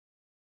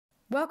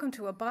Welcome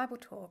to a Bible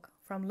talk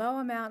from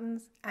Lower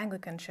Mountains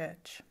Anglican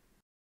Church.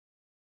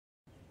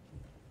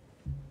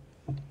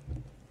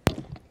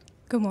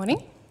 Good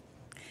morning.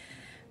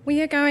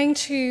 We are going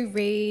to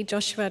read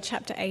Joshua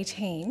chapter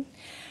 18.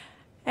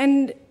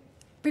 And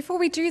before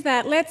we do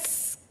that,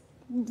 let's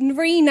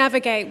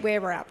re-navigate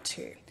where we're up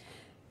to.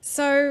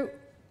 So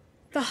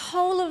the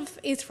whole of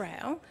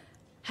Israel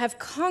have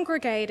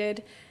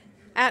congregated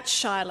at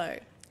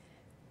Shiloh.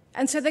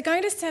 And so they're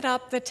going to set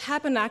up the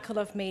tabernacle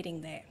of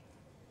meeting there.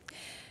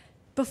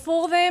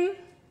 Before them,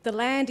 the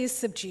land is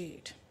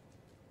subdued.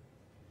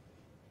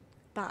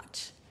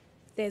 But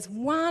there's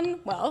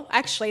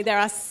there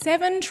are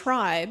 7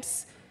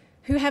 tribes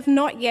who have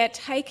not yet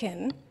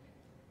taken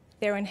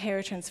their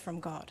inheritance from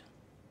God.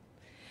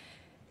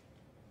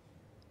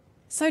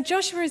 So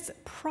Joshua is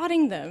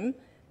prodding them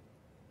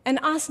and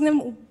asking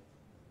them,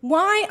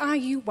 why are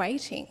you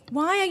waiting?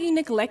 Why are you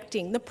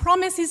neglecting? The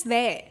promise is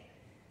there.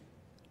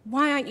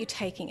 Why aren't you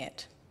taking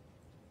it?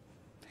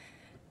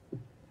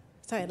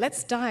 So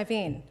let's dive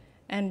in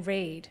and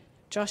read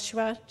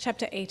Joshua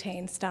chapter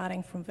 18,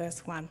 starting from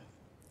verse 1.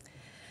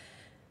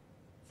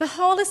 The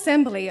whole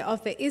assembly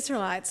of the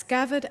Israelites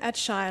gathered at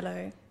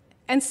Shiloh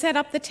and set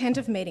up the tent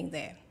of meeting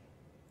there.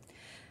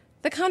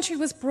 The country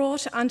was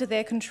brought under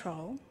their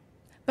control,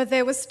 but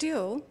there were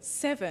still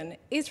 7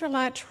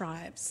 Israelite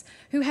tribes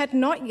who had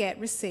not yet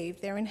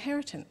received their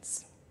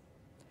inheritance.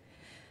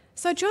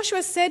 So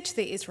Joshua said to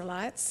the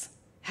Israelites,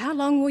 "How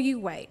long will you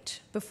wait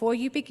before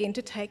you begin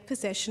to take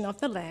possession of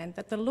the land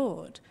that the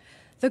Lord,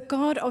 the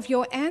God of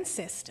your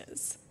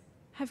ancestors,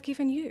 have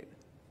given you?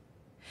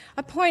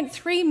 Appoint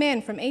 3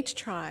 men from each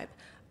tribe.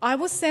 I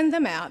will send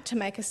them out to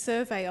make a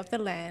survey of the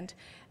land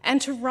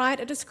and to write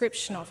a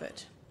description of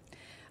it,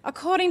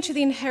 according to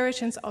the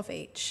inheritance of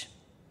each.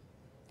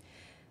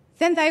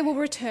 Then they will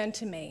return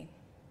to me.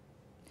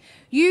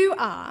 You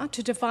are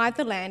to divide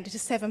the land into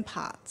 7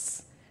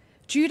 parts.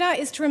 Judah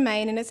is to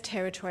remain in its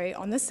territory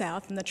on the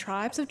south, and the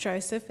tribes of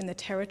Joseph in the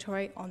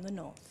territory on the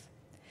north.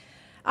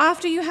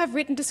 After you have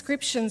written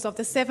descriptions of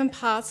the 7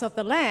 parts of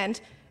the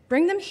land,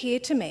 bring them here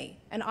to me,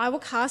 and I will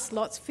cast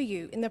lots for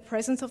you in the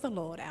presence of the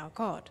Lord our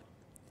God.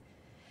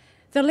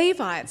 The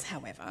Levites,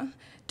 however,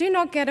 do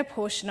not get a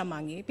portion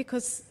among you,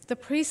 because the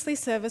priestly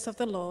service of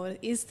the Lord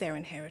is their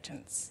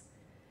inheritance.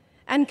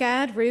 And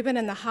Gad, Reuben,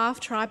 and the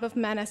half-tribe of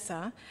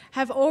Manasseh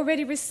have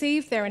already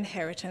received their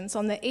inheritance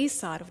on the east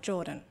side of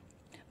Jordan.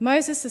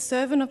 Moses, the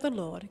servant of the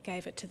Lord,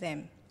 gave it to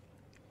them."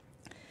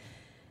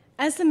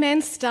 As the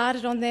men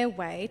started on their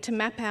way to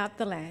map out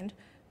the land,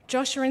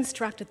 Joshua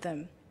instructed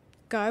them,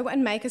 "Go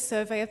and make a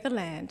survey of the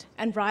land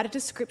and write a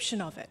description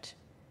of it.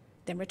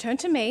 Then return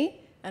to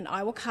me, and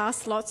I will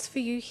cast lots for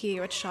you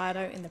here at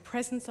Shiloh in the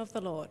presence of the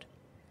Lord."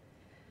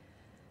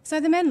 So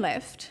the men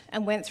left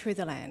and went through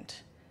the land.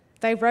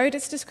 They wrote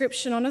its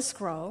description on a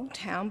scroll,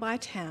 town by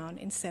town,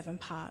 in 7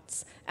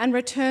 parts, and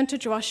returned to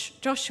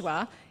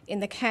Joshua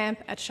in the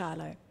camp at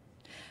Shiloh.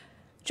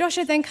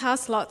 Joshua then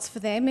cast lots for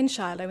them in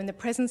Shiloh in the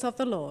presence of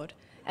the Lord,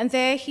 and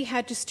there he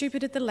had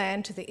distributed the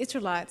land to the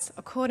Israelites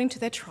according to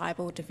their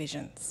tribal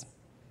divisions.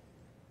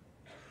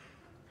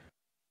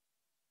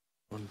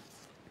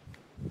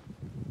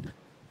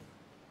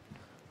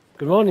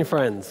 Good morning,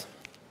 friends.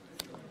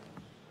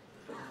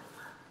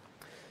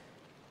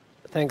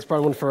 Thanks,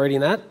 Bronwyn, for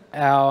reading that.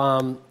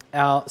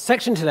 Our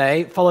section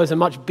today follows a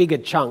much bigger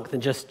chunk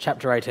than just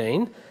chapter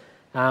 18.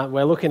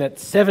 We're looking at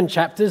 7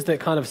 chapters that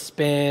kind of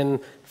span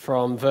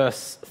from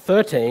verse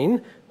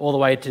 13 all the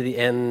way to the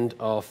end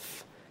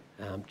of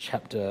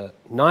chapter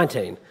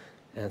 19.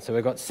 And so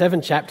we've got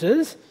 7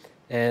 chapters,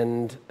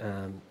 and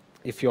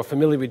if you're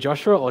familiar with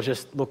Joshua or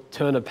just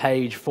turn a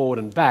page forward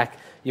and back,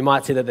 you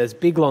might see that there's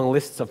big long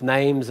lists of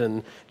names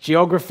and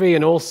geography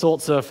and all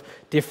sorts of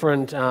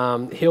different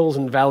hills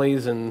and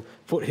valleys and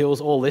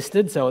foothills all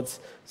listed. So it's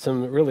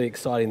some really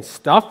exciting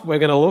stuff we're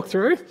going to look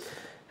through.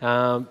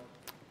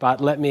 But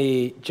let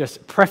me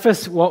just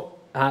preface what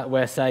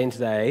we're saying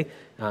today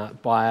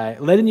by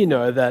letting you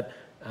know that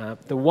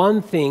the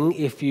one thing,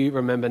 if you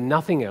remember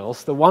nothing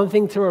else, the one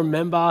thing to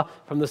remember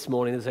from this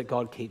morning is that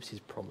God keeps his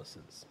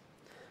promises.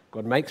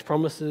 God makes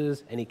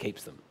promises and he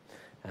keeps them.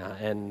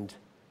 And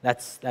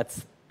that's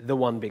the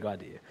one big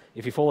idea.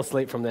 If you fall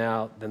asleep from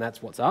now, then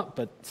that's what's up,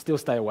 but still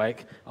stay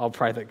awake. I'll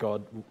pray that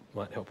God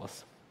might help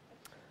us.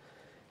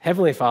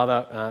 Heavenly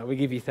Father, we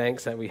give you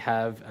thanks that we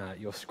have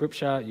your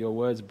scripture, your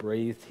words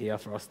breathed here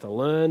for us to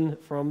learn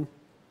from.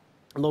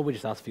 Lord, we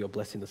just ask for your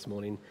blessing this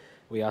morning.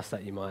 We ask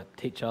that you might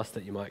teach us,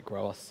 that you might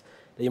grow us,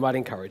 that you might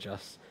encourage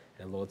us.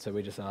 And Lord, so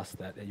we just ask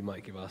that you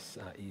might give us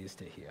ears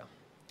to hear.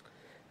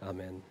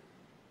 Amen.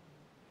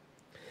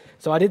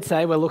 So I did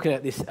say we're looking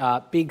at this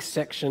big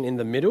section in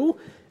the middle.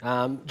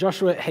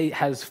 Joshua, he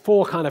has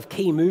 4 kind of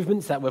key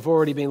movements that we've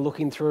already been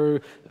looking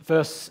through.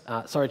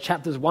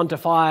 Chapters 1 to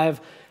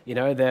 5. You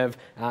know, they've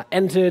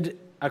entered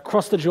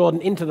across the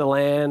Jordan into the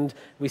land.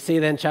 We see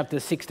then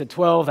chapters 6 to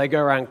 12, they go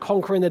around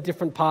conquering the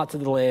different parts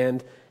of the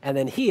land. And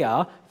then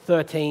here,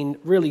 13,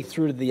 really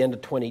through to the end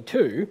of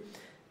 22,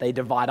 they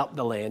divide up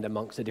the land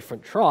amongst the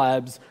different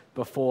tribes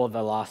before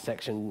the last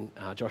section,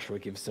 Joshua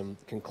gives some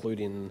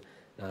concluding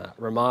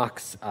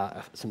remarks,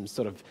 some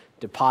sort of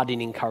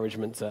departing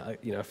encouragements, a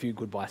few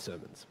goodbye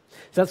sermons.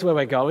 So that's where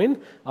we're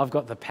going. I've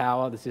got the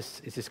power.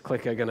 Is this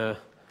clicker gonna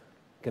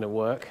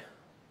work?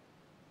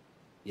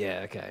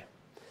 Yeah, okay.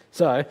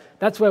 So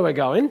that's where we're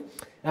going.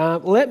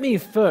 Let me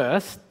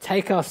first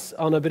take us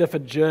on a bit of a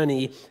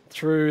journey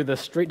through the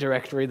street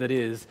directory that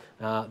is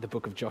the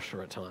book of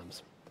Joshua at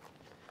times.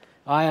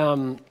 I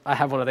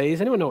have one of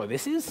these. Anyone know what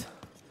this is?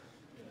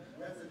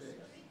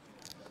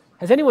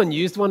 Has anyone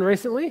used one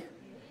recently?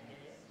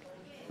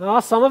 Oh,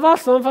 some of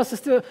us are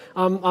still.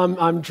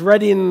 I'm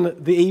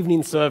dreading the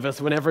evening service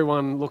when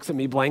everyone looks at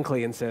me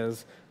blankly and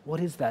says,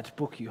 "What is that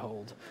book you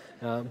hold?"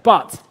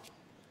 But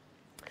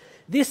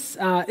this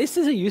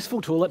is a useful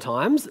tool at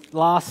times.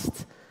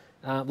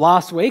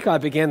 Last week, I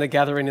began the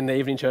gathering in the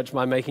evening church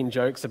by making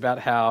jokes about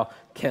how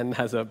Ken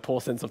has a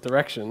poor sense of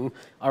direction.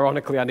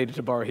 Ironically, I needed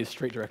to borrow his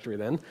street directory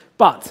then.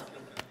 But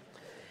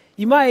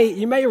you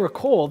may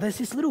recall there's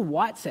this little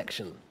white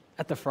section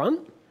at the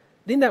front.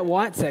 In that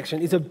white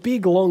section is a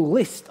big long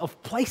list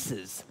of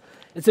places.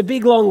 It's a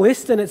big long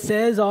list, and it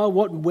says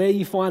where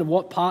you find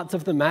what parts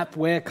of the map,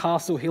 where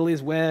Castle Hill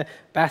is, where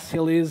Bass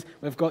Hill is.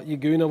 We've got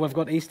Yagoona, we've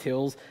got East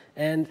Hills,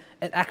 and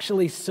it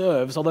actually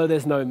serves, although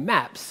there's no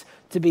maps,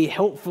 to be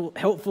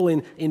helpful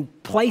in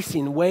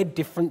placing where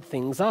different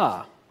things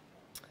are.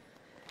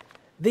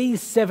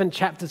 These 7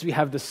 chapters we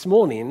have this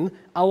morning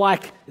are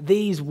like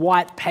these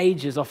white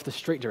pages off the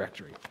street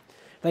directory.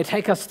 They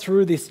take us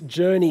through this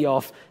journey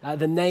of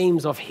the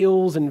names of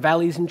hills and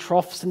valleys and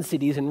troughs and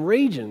cities and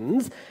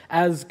regions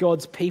as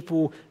God's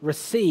people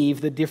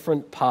receive the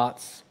different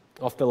parts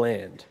of the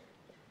land.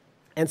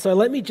 And so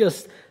let me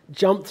just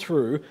jump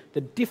through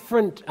the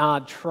different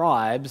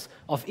tribes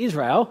of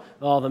Israel.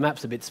 Oh, the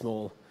map's a bit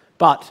small,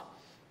 but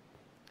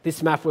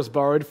this map was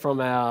borrowed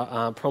from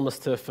our Promise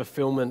to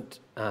Fulfillment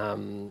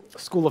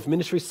School of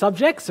Ministry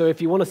subject. So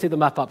if you want to see the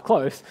map up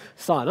close,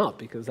 sign up,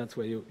 because that's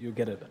where you'll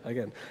get it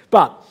again.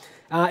 But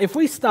if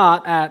we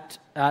start at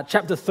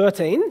chapter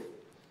 13,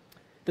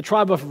 the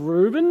tribe of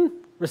Reuben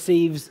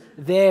receives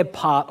their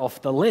part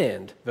of the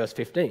land, verse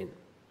 15.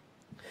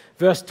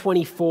 Verse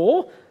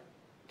 24,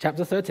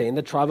 chapter 13,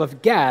 the tribe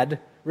of Gad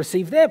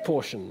receive their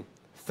portion.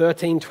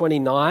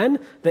 13:29,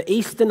 the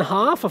eastern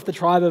half of the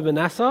tribe of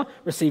Manasseh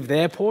receive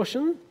their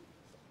portion.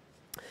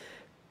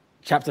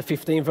 Chapter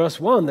 15, verse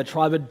 1, the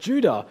tribe of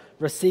Judah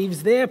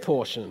receives their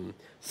portion.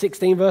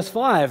 16, verse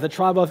 5, the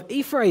tribe of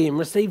Ephraim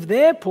received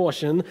their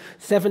portion.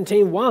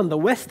 17:1, the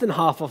western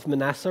half of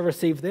Manasseh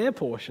received their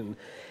portion.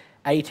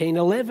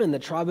 18:11, the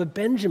tribe of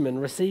Benjamin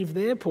received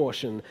their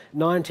portion.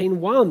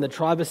 19:1, the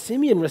tribe of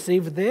Simeon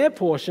received their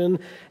portion.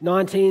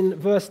 19,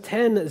 verse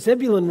 10,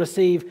 Zebulun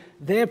received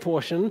their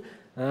portion.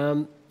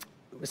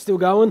 We're still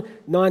going.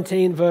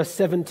 19, verse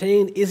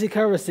 17,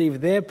 Issachar received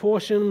their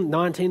portion.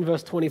 19,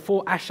 verse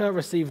 24, Asher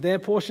received their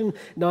portion.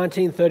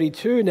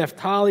 19:32,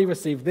 Naphtali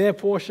received their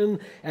portion.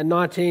 And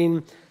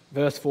 19,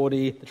 verse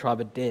 40, the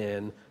tribe of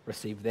Dan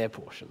received their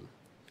portion.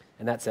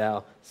 And that's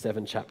our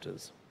 7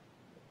 chapters.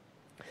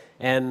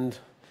 And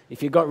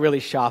if you've got really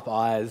sharp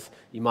eyes,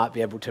 you might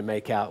be able to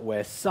make out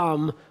where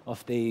some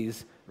of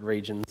these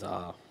regions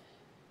are.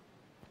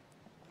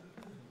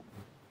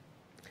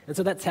 And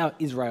so that's how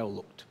Israel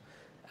looked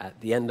at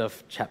the end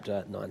of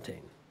chapter 19.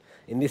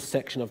 In this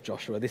section of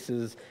Joshua, this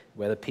is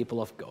where the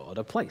people of God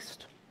are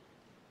placed.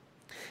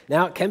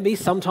 Now, it can be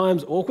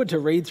sometimes awkward to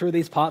read through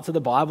these parts of the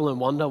Bible and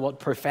wonder what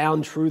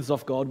profound truths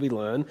of God we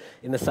learn,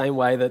 in the same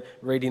way that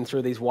reading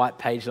through these white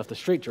pages off the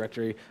street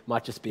directory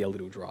might just be a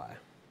little dry.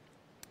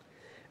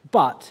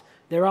 But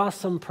there are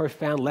some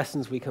profound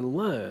lessons we can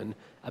learn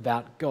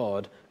about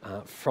God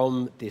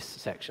from this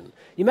section.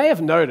 You may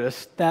have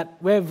noticed that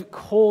we've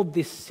called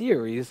this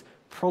series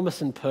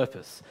Promise and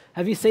Purpose.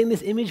 Have you seen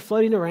this image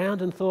floating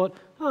around and thought,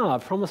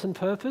 promise and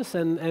purpose,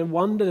 and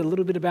wondered a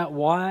little bit about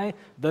why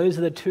those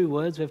are the 2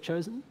 words we've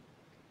chosen?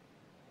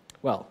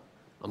 Well,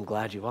 I'm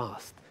glad you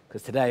asked,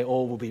 because today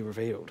all will be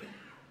revealed.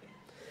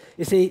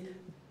 You see,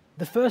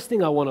 the first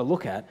thing I want to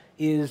look at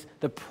is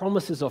the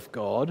promises of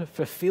God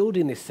fulfilled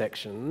in this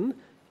section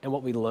and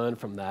what we learn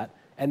from that.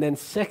 And then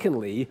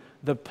secondly,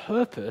 the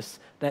purpose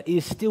that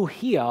is still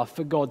here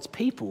for God's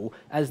people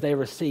as they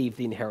receive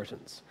the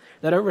inheritance.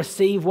 They don't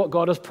receive what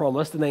God has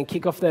promised and then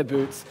kick off their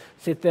boots,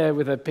 sit there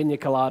with a pina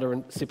colada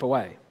and sip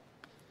away.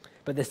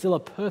 But there's still a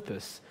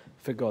purpose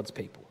for God's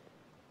people.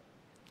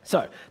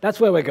 So that's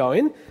where we're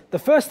going. The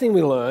first thing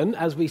we learn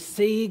as we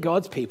see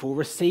God's people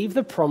receive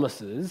the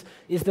promises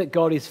is that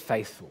God is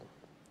faithful.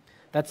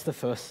 That's the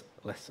first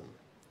lesson.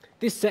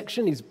 This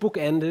section is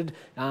bookended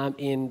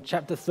in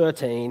chapter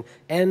 13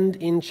 and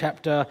in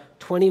chapter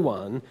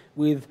 21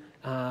 with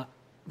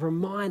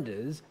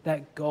reminders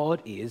that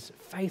God is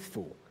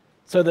faithful.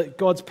 So that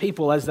God's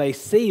people, as they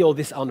see all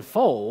this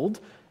unfold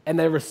and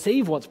they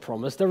receive what's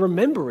promised, they're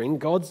remembering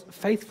God's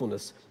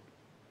faithfulness.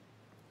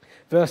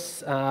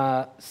 Verse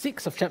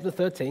 6 of chapter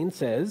 13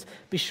 says,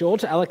 "Be sure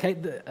to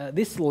allocate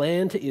this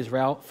land to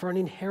Israel for an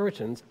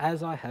inheritance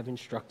as I have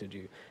instructed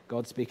you,"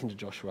 God speaking to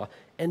Joshua,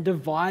 "and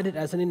divide it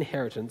as an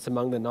inheritance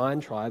among the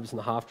 9 tribes and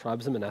the half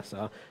tribes of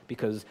Manasseh,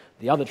 because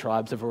the other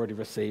tribes have already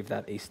received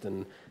that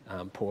eastern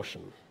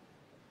portion."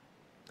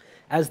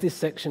 As this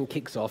section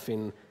kicks off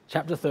in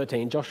chapter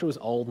 13, Joshua's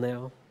old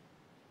now,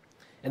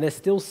 and there's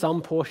still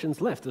some portions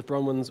left, as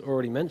Bronwyn's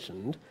already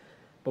mentioned,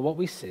 but what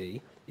we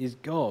see is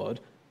God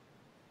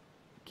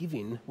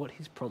giving what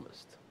he's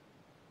promised.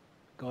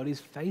 God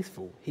is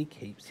faithful. He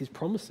keeps his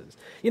promises.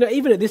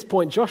 Even at this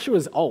point,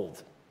 Joshua's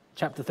old.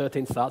 Chapter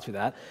 13 starts with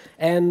that.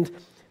 And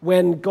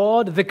when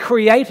God, the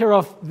creator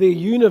of the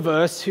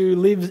universe who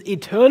lives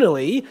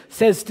eternally,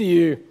 says to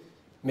you,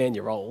 "Man,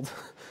 you're old."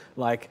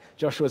 Like,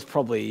 Joshua's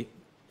probably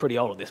pretty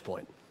old at this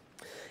point.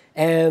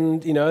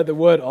 And, the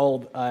word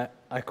old,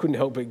 I couldn't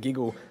help but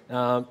giggle.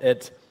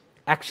 It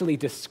actually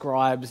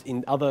describes,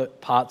 in other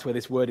parts where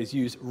this word is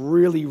used,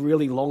 really,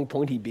 really long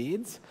pointy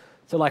beards.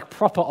 So like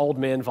proper old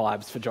man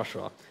vibes for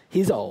Joshua.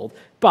 He's old,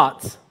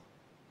 but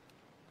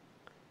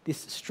this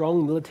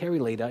strong military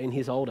leader in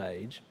his old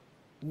age,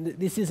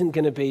 this isn't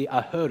going to be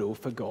a hurdle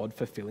for God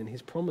fulfilling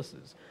his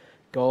promises.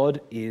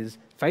 God is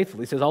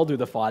faithful. He says, "I'll do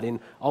the fighting.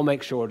 I'll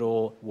make sure it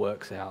all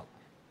works out."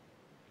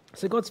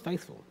 So God's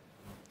faithful.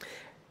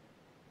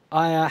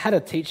 I had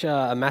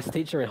a maths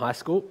teacher in high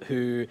school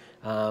who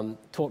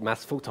taught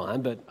maths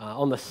full-time, but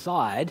on the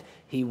side,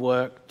 he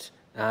worked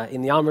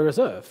in the Army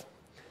Reserve.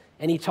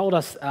 And he told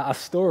us a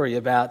story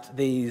about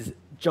these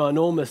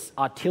ginormous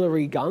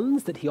artillery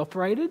guns that he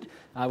operated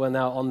when they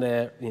were on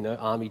their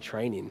army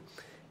training.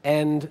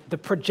 And the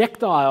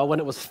projectile, when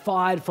it was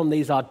fired from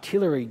these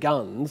artillery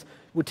guns,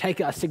 would take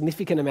a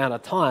significant amount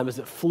of time as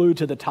it flew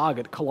to the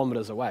target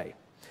kilometres away.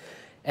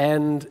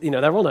 And, they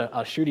were on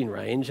a shooting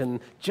range,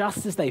 and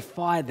just as they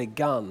fired the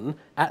gun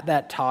at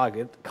that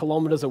target,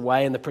 kilometres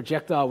away, and the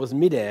projectile was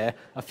midair,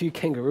 a few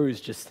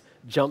kangaroos just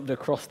jumped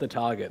across the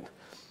target.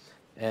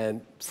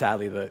 And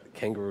sadly, the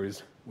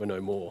kangaroos were no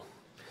more.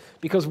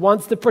 Because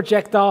once the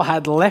projectile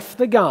had left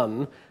the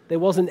gun, there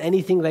wasn't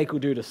anything they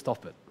could do to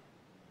stop it.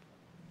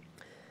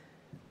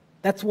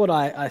 That's what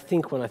I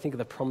think when I think of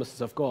the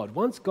promises of God.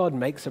 Once God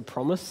makes a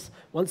promise,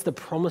 once the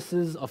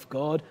promises of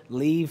God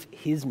leave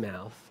his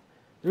mouth,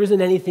 there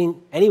isn't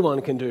anything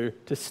anyone can do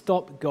to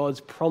stop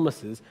God's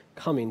promises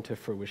coming to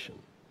fruition.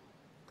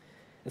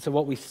 And so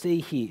what we see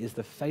here is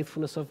the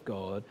faithfulness of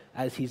God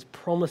as his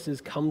promises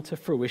come to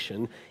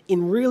fruition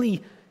in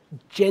really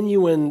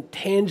genuine,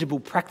 tangible,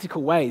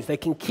 practical ways. They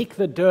can kick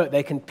the dirt,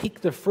 they can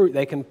pick the fruit,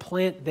 they can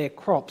plant their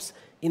crops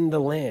in the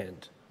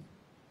land.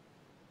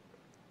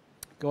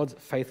 God's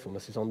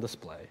faithfulness is on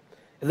display.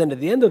 And then at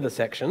the end of the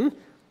section,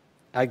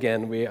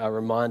 again, we are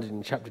reminded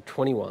in chapter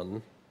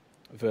 21,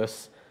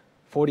 verse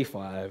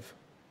 45,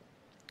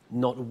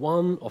 "Not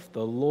one of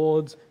the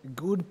Lord's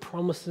good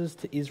promises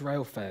to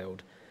Israel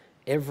failed.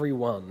 Every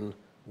one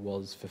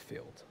was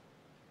fulfilled."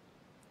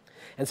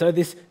 And so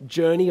this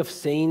journey of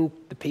seeing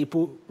the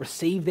people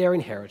receive their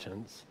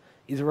inheritance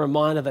is a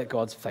reminder that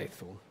God's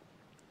faithful.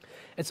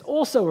 It's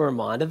also a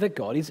reminder that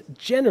God is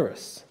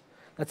generous.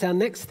 That's our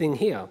next thing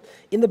here.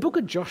 In the book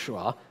of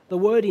Joshua, the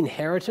word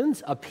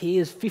inheritance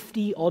appears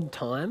 50 odd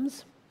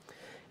times.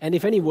 And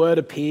if any word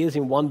appears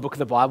in one book of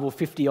the Bible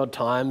 50 odd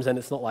times, and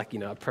it's not like,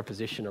 a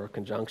preposition or a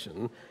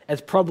conjunction,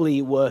 it's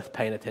probably worth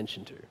paying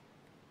attention to.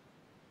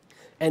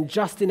 And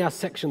just in our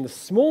section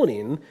this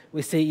morning,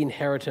 we see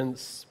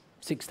inheritance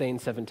 16,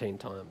 17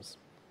 times.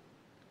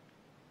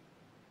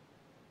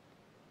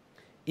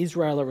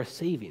 Israel are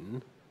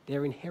receiving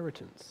their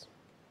inheritance.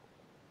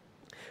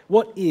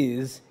 What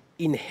is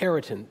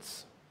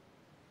inheritance?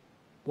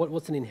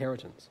 What's an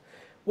inheritance?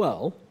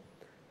 Well,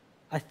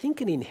 I think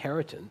an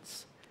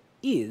inheritance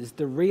is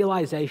the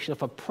realization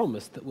of a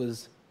promise that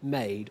was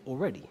made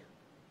already.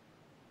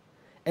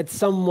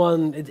 It's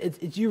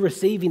you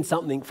receiving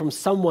something from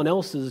someone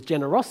else's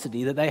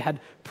generosity that they had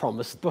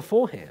promised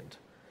beforehand.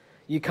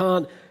 You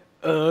can't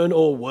earn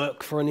or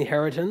work for an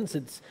inheritance.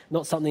 It's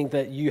not something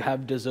that you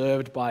have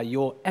deserved by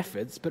your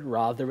efforts, but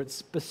rather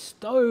it's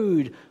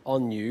bestowed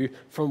on you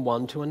from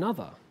one to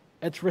another.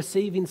 It's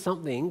receiving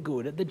something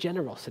good at the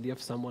generosity of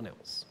someone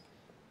else.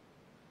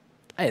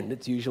 And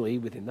it's usually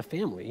within the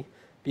family,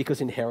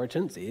 because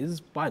inheritance is,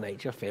 by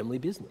nature, family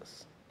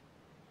business.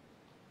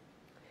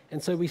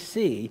 And so we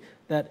see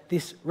that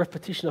this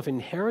repetition of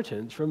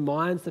inheritance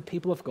reminds the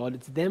people of God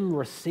it's them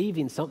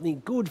receiving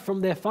something good from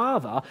their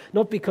Father,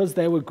 not because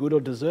they were good or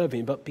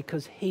deserving, but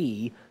because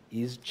he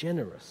is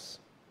generous.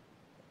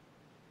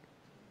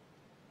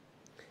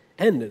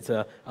 And it's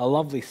a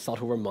lovely,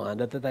 subtle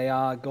reminder that they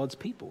are God's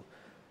people,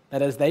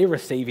 that as they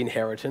receive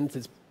inheritance,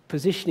 it's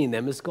positioning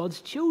them as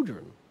God's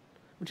children,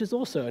 which is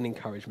also an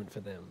encouragement for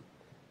them.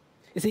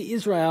 You see,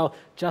 Israel,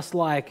 just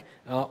like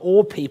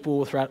all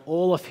people throughout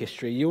all of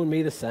history, you and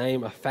me the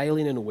same, are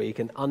failing and weak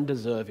and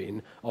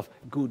undeserving of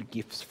good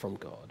gifts from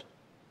God.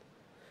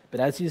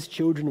 But as his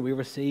children, we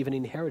receive an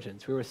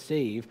inheritance. We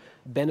receive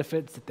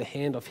benefits at the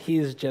hand of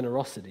his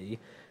generosity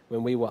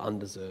when we were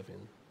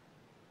undeserving.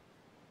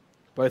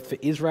 both for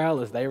Israel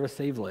as they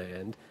receive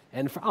land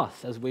and for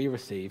us as we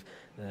receive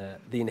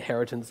the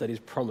inheritance that is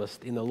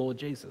promised in the Lord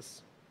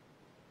Jesus.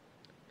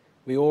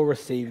 We all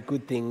receive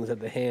good things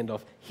at the hand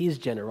of his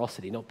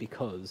generosity, not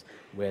because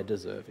we're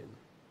deserving.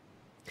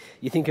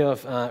 You think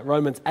of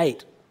Romans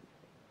 8.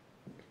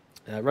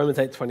 Romans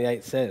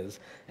 8:28 says,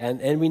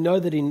 and we know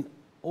that in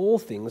all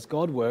things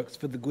God works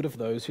for the good of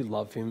those who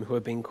love him, who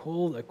have been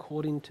called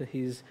according to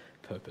his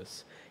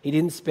purpose. He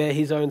didn't spare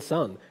his own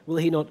son. Will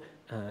he not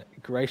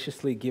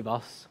graciously give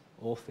us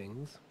all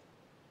things?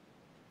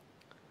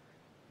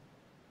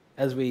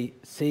 As we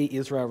see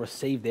Israel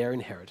receive their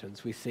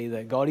inheritance, we see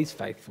that God is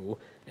faithful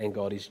and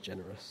God is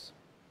generous.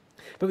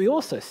 But we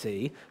also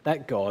see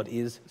that God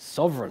is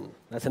sovereign.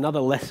 That's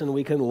another lesson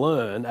we can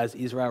learn as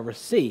Israel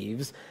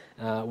receives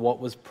what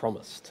was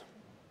promised.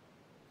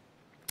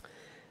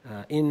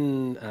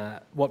 In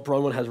what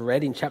Bronwyn has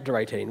read in chapter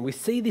 18, we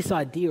see this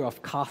idea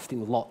of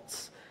casting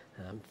lots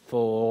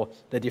for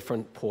the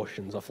different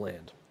portions of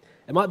land.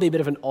 It might be a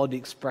bit of an odd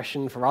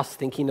expression for us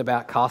thinking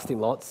about casting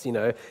lots,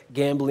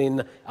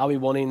 gambling. Are we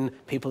wanting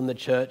people in the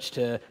church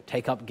to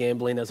take up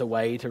gambling as a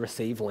way to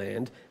receive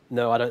land?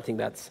 No, I don't think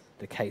that's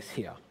the case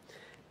here.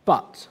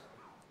 But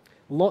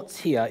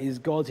lots here is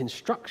God's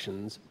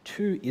instructions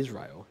to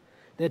Israel.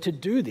 They're to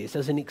do this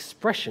as an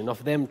expression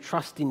of them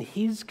trusting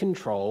his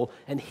control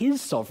and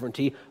his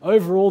sovereignty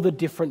over all the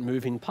different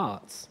moving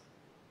parts.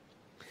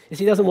 You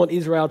see, he doesn't want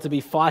Israel to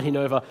be fighting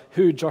over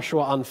who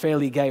Joshua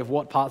unfairly gave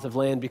what parts of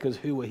land because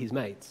who were his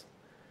mates.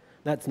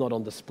 That's not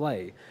on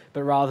display.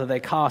 But rather they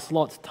cast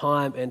lots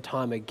time and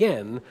time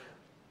again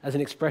as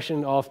an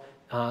expression of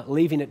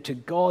leaving it to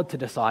God to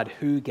decide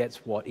who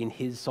gets what in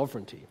his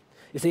sovereignty.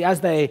 You see,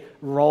 as they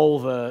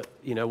roll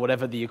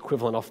whatever the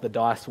equivalent of the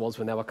dice was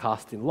when they were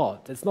casting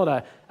lots, it's not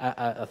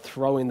a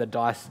throwing the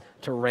dice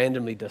to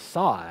randomly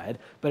decide,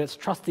 but it's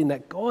trusting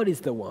that God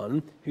is the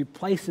one who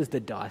places the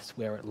dice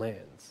where it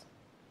lands.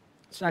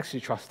 It's actually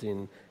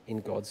trusting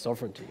in God's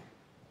sovereignty.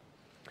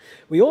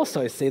 We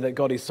also see that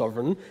God is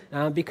sovereign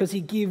because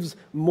he gives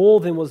more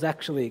than was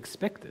actually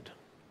expected.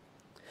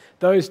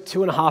 Those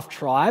 2.5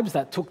 tribes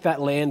that took that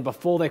land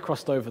before they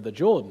crossed over the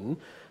Jordan,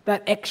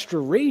 that extra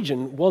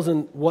region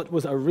wasn't what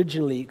was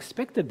originally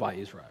expected by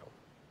Israel.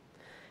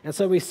 And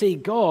so we see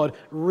God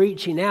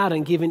reaching out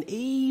and giving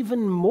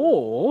even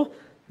more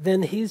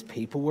than his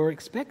people were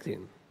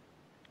expecting.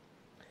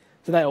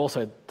 So that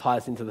also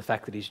ties into the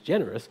fact that he's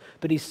generous,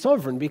 but he's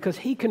sovereign because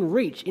he can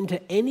reach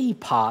into any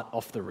part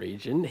of the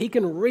region. He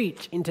can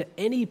reach into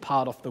any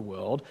part of the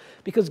world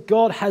because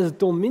God has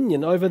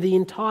dominion over the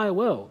entire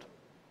world.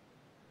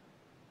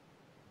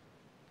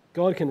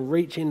 God can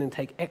reach in and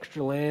take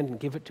extra land and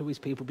give it to his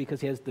people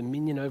because he has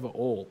dominion over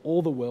all.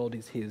 All the world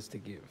is his to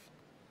give.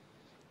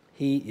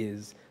 He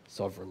is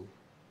sovereign.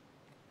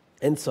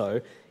 And so,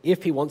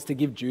 if he wants to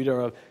give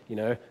Judah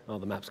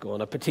the map's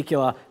gone,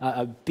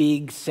 a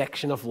big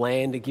section of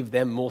land to give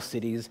them more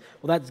cities,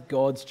 well, that's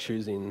God's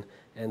choosing.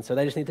 And so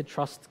they just need to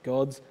trust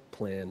God's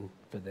plan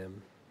for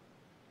them.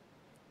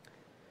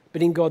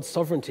 But in God's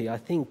sovereignty, I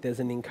think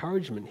there's an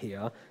encouragement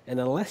here and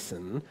a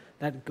lesson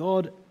that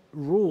God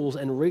rules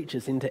and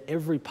reaches into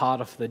every part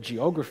of the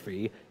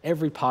geography,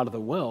 every part of the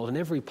world, and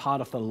every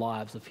part of the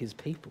lives of his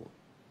people.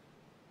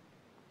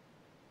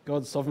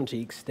 God's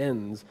sovereignty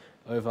extends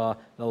over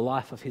the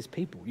life of his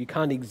people. You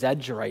can't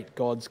exaggerate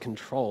God's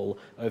control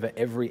over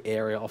every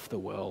area of the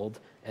world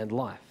and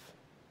life.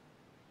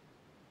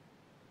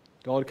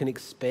 God can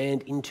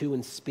expand into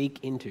and speak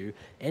into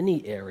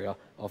any area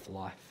of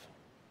life.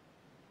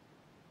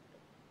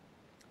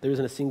 There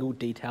isn't a single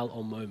detail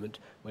or moment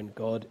when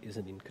God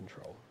isn't in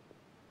control.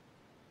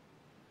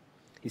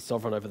 He's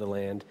sovereign over the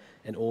land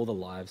and all the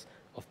lives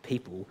of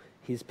people,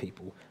 his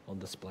people, on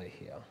display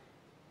here.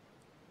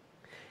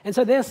 And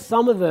so there's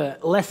some of the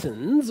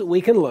lessons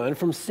we can learn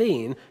from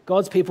seeing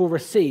God's people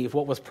receive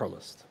what was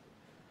promised.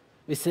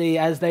 We see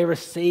as they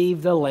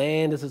receive the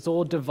land, as it's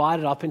all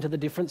divided up into the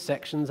different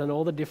sections and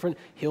all the different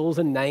hills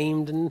are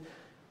named, and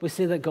we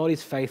see that God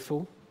is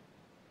faithful.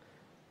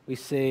 We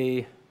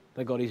see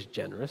that God is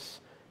generous,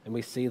 and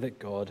we see that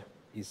God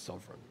is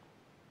sovereign.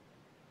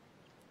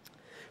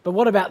 But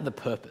what about the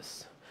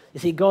purpose? You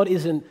see, God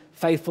isn't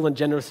faithful and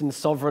generous and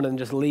sovereign and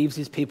just leaves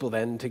his people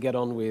then to get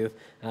on with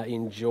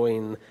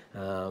enjoying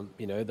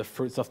the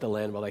fruits of the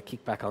land while they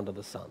kick back under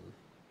the sun.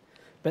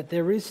 But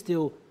there is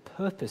still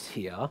purpose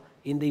here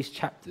in these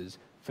chapters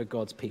for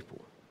God's people.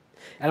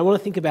 And I want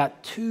to think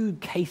about 2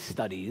 case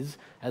studies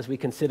as we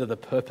consider the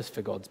purpose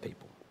for God's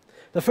people.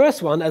 The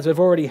first one, as we've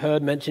already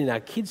heard mentioned in our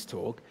kids'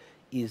 talk,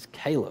 is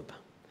Caleb.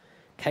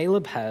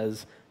 Caleb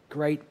has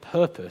great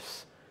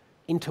purpose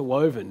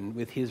interwoven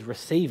with his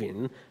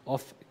receiving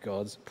of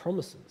God's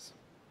promises.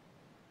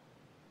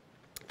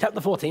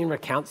 Chapter 14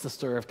 recounts the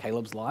story of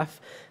Caleb's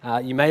life.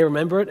 You may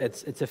remember it.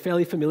 It's a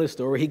fairly familiar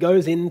story. He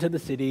goes into the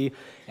city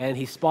and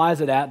he spies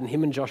it out, and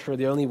him and Joshua are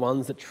the only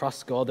ones that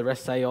trust God. The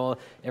rest say,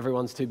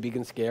 everyone's too big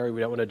and scary.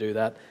 We don't want to do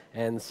that.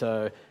 And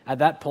so at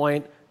that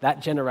point,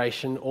 that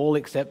generation, all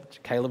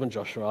except Caleb and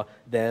Joshua,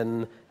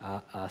 then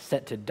are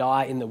set to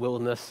die in the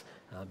wilderness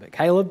But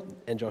Caleb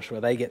and Joshua,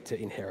 they get to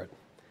inherit.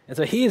 And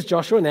so here's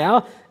Joshua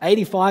now,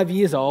 85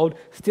 years old,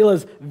 still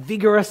as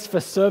vigorous for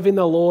serving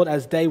the Lord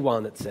as day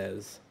one, it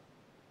says.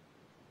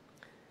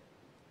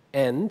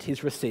 And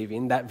he's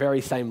receiving that very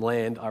same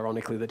land,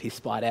 ironically, that he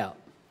spied out.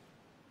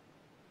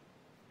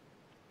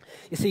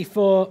 You see,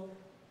 for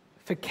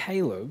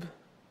Caleb,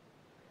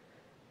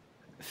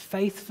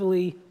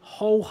 faithfully,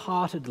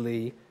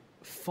 wholeheartedly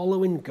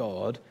following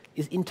God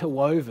is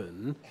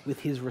interwoven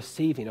with his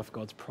receiving of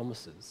God's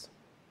promises.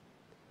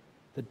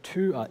 The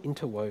two are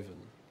interwoven.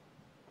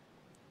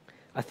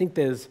 I think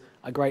there's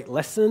a great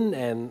lesson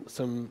and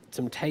some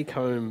take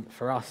home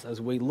for us as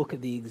we look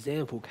at the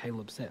example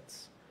Caleb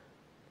sets.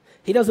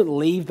 He doesn't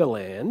leave the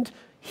land,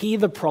 hear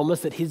the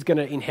promise that he's going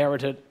to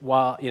inherit it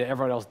while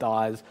everyone else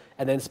dies,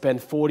 and then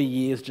spend 40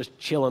 years just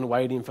chilling,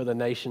 waiting for the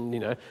nation,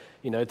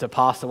 to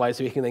pass away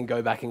so he can then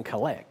go back and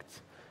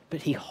collect.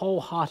 But he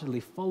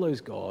wholeheartedly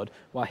follows God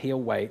while he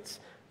awaits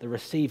the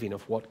receiving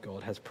of what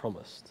God has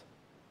promised.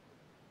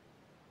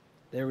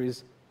 There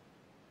is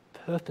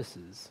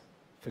purposes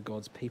for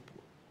God's people.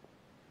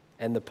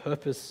 And the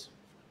purpose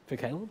for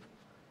Caleb?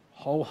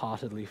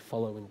 Wholeheartedly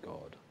following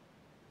God.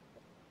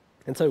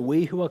 And so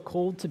we who are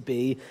called to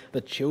be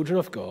the children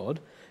of God,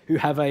 who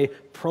have a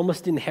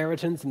promised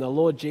inheritance in the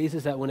Lord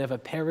Jesus that will never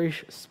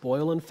perish,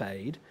 spoil and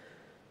fade,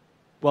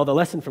 well, the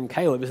lesson from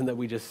Caleb isn't that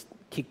we just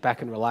kick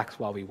back and relax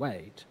while we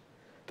wait,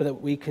 but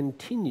that we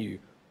continue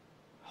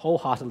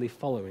wholeheartedly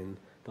following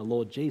the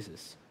Lord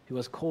Jesus, who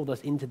has called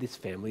us into this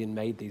family and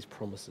made these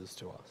promises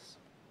to us.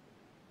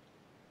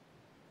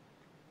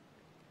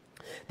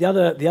 The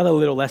other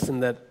little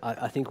lesson that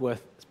I think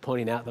worth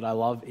pointing out that I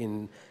love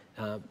in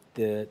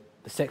the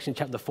section,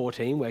 chapter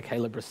 14, where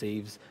Caleb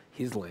receives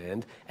his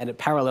land, and it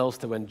parallels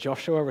to when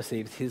Joshua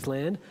receives his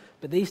land.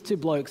 But these two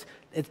blokes,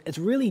 it's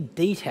really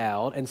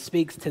detailed and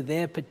speaks to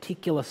their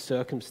particular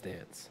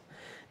circumstance.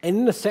 And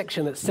in a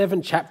section that's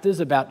 7 chapters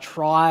about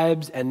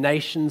tribes and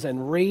nations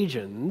and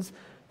regions,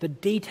 the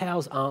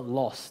details aren't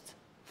lost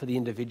for the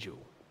individual.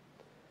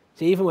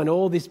 So even when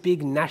all this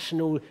big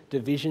national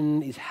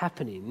division is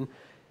happening,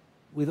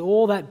 with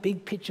all that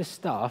big picture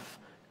stuff,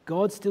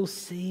 God still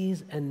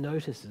sees and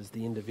notices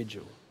the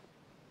individual.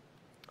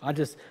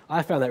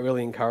 I found that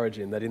really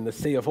encouraging, that in the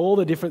sea of all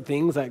the different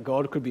things that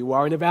God could be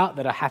worrying about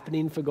that are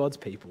happening for God's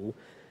people,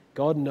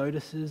 God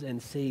notices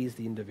and sees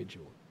the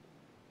individual.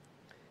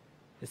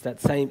 It's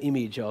that same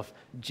image of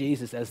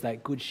Jesus as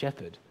that good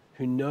shepherd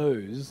who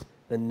knows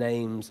the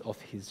names of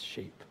his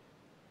sheep.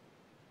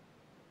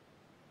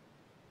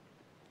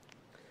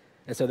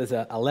 And so there's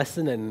a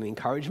lesson and an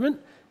encouragement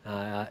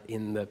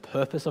in the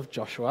purpose of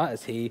Joshua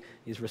as he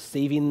is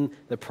receiving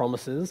the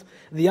promises.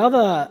 The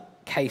other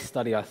case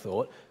study, I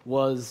thought,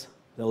 was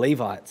the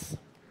Levites.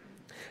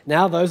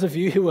 Now, those of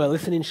you who are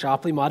listening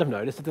sharply might have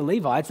noticed that the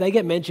Levites, they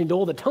get mentioned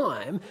all the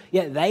time,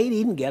 yet they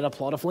didn't get a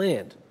plot of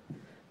land.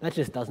 That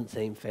just doesn't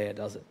seem fair,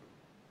 does it?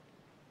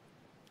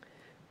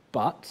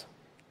 But,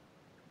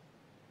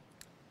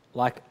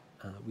 like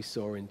we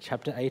saw in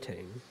chapter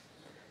 18,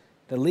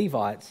 the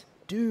Levites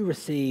do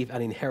receive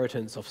an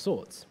inheritance of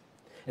sorts.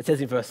 It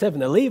says in verse 7,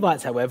 the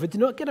Levites, however, do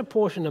not get a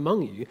portion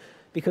among you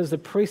because the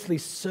priestly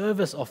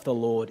service of the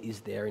Lord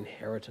is their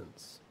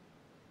inheritance.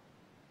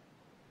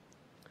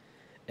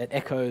 It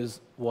echoes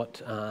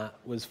what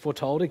was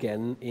foretold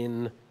again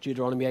in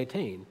Deuteronomy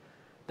 18,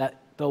 that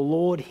the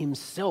Lord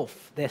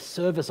himself, their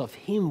service of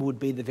him would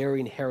be the very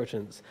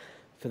inheritance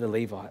for the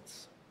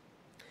Levites.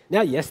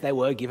 Now, yes, they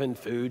were given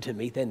food to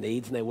meet their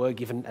needs and they were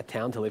given a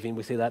town to live in.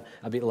 We see that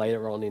a bit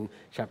later on in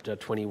chapter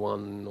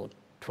 21 or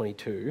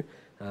 22.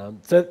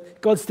 So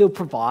God still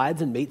provides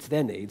and meets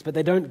their needs, but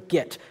they don't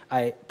get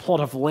a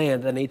plot of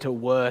land they need to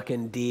work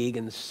and dig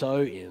and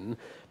sow in,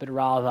 but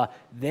rather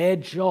their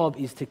job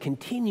is to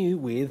continue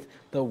with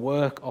the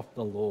work of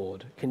the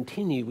Lord,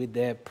 continue with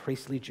their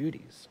priestly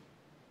duties.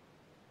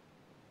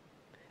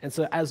 And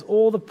so as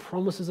all the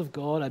promises of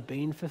God are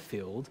being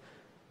fulfilled,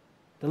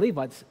 the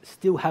Levites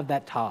still have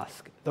that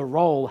task. The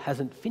role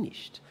hasn't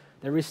finished.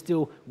 There is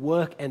still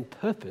work and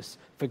purpose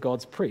for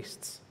God's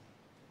priests.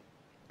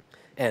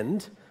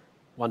 And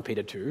 1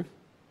 Peter 2,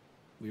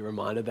 we're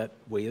reminded that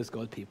we as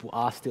God's people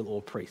are still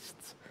all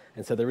priests.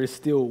 And so there is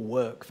still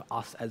work for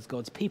us as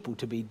God's people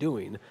to be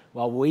doing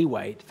while we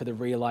wait for the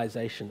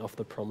realization of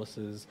the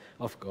promises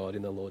of God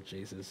in the Lord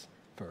Jesus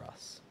for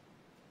us.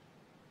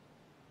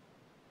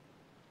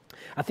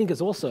 I think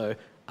it's also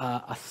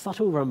a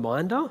subtle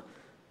reminder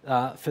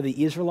for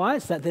the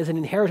Israelites that there's an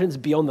inheritance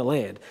beyond the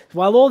land.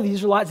 While all the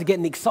Israelites are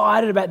getting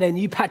excited about their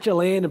new patch of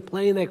land and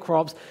planting their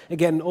crops and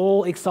getting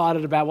all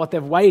excited about what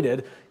they've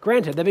waited,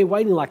 granted, they've been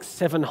waiting like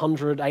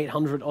 700,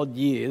 800 odd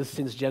years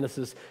since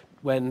Genesis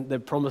when the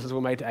promises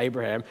were made to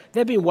Abraham.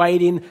 They've been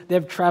waiting,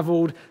 they've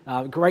traveled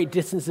great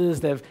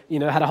distances, they've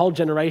had a whole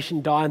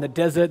generation die in the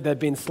desert, they've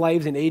been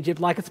slaves in Egypt.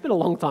 Like, it's been a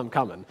long time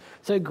coming.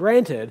 So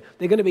granted,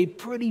 they're going to be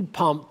pretty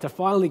pumped to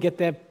finally get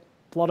their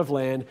plot of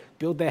land,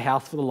 build their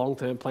house for the long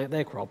term, plant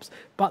their crops.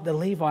 But the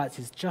Levites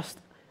is just,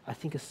 I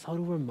think, a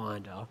subtle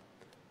reminder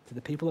to the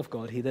people of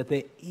God here that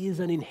there is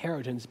an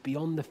inheritance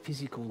beyond the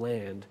physical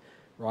land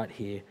right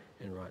here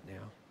and right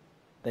now.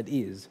 That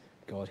is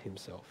God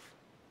himself.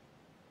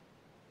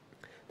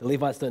 The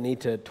Levites don't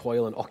need to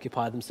toil and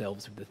occupy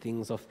themselves with the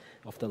things of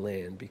the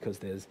land because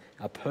there's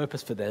a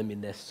purpose for them in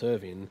their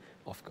serving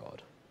of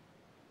God.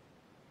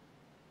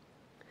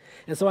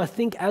 And so I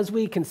think as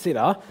we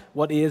consider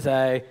what is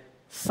a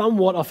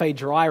somewhat of a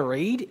dry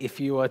read,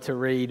 if you were to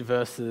read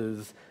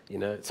chapters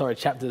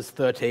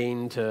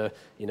 13 to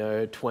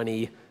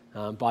 20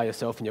 by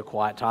yourself in your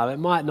quiet time, it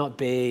might not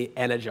be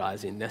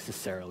energizing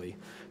necessarily.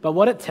 But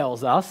what it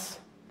tells us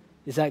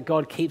is that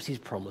God keeps his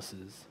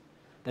promises,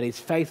 that he's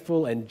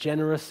faithful and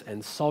generous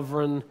and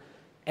sovereign,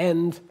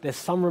 and there's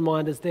some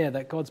reminders there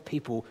that God's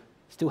people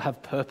still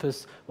have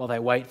purpose while they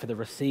wait for the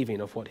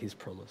receiving of what he's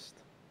promised.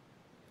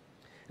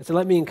 And so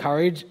let me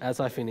encourage, as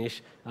I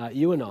finish,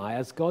 you and I,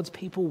 as God's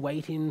people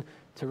waiting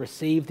to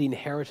receive the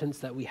inheritance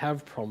that we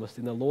have promised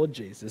in the Lord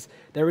Jesus,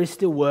 there is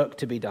still work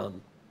to be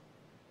done.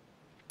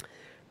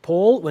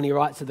 Paul, when he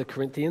writes to the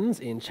Corinthians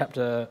in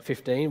chapter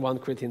 15, 1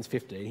 Corinthians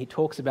 15, he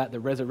talks about the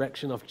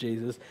resurrection of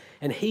Jesus,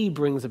 and he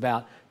brings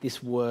about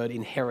this word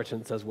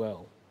inheritance as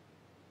well.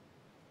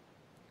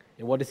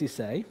 And what does he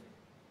say?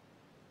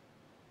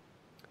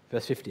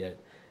 Verse 58,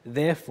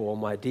 "Therefore,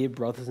 my dear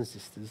brothers and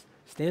sisters,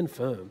 stand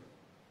firm.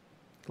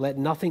 Let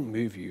nothing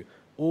move you.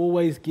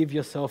 Always give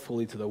yourself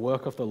fully to the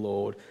work of the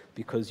Lord,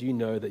 because you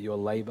know that your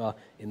labor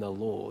in the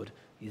Lord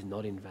is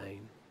not in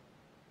vain."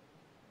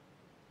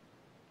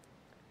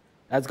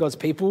 As God's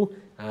people,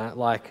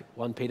 like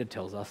 1 Peter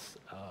tells us,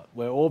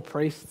 we're all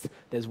priests.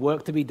 There's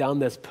work to be done.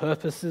 There's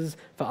purposes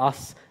for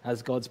us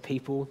as God's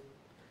people.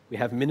 We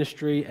have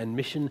ministry and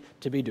mission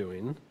to be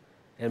doing.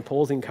 And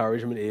Paul's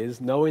encouragement is,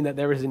 knowing that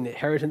there is an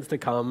inheritance to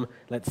come,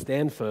 let's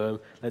stand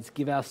firm. Let's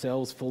give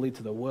ourselves fully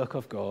to the work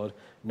of God,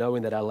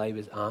 knowing that our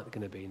labors aren't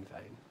going to be in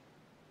vain.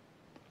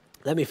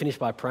 Let me finish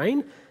by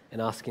praying and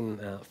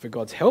asking for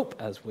God's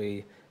help as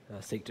we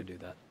seek to do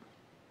that.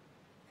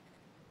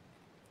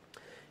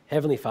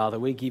 Heavenly Father,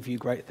 we give you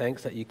great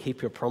thanks that you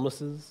keep your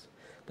promises,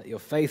 that you're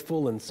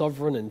faithful and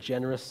sovereign and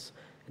generous,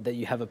 and that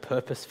you have a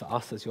purpose for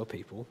us as your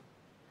people.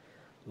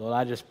 Lord,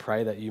 I just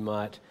pray that you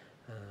might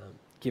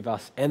give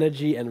us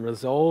energy and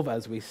resolve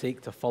as we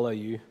seek to follow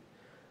you.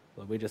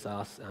 Lord, we just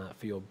ask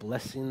for your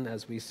blessing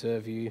as we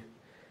serve you.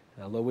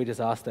 Lord, we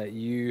just ask that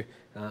you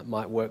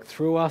might work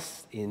through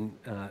us in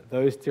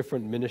those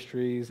different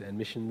ministries and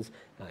missions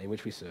in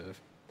which we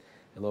serve.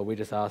 And Lord, we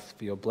just ask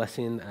for your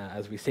blessing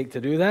as we seek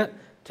to do that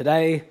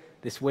today,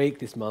 this week,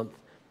 this month,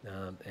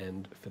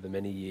 and for the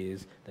many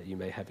years that you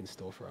may have in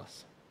store for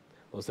us.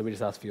 Lord, so we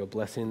just ask for your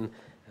blessing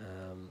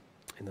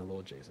in the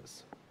Lord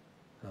Jesus.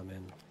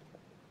 Amen.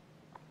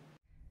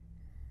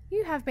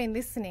 You have been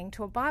listening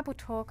to a Bible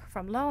talk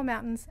from Lower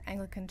Mountains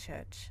Anglican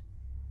Church.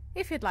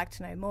 If you'd like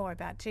to know more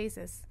about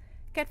Jesus,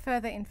 get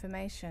further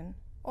information,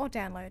 or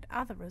download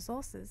other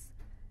resources,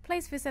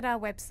 please visit our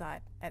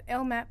website at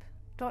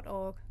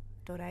lmap.org.au.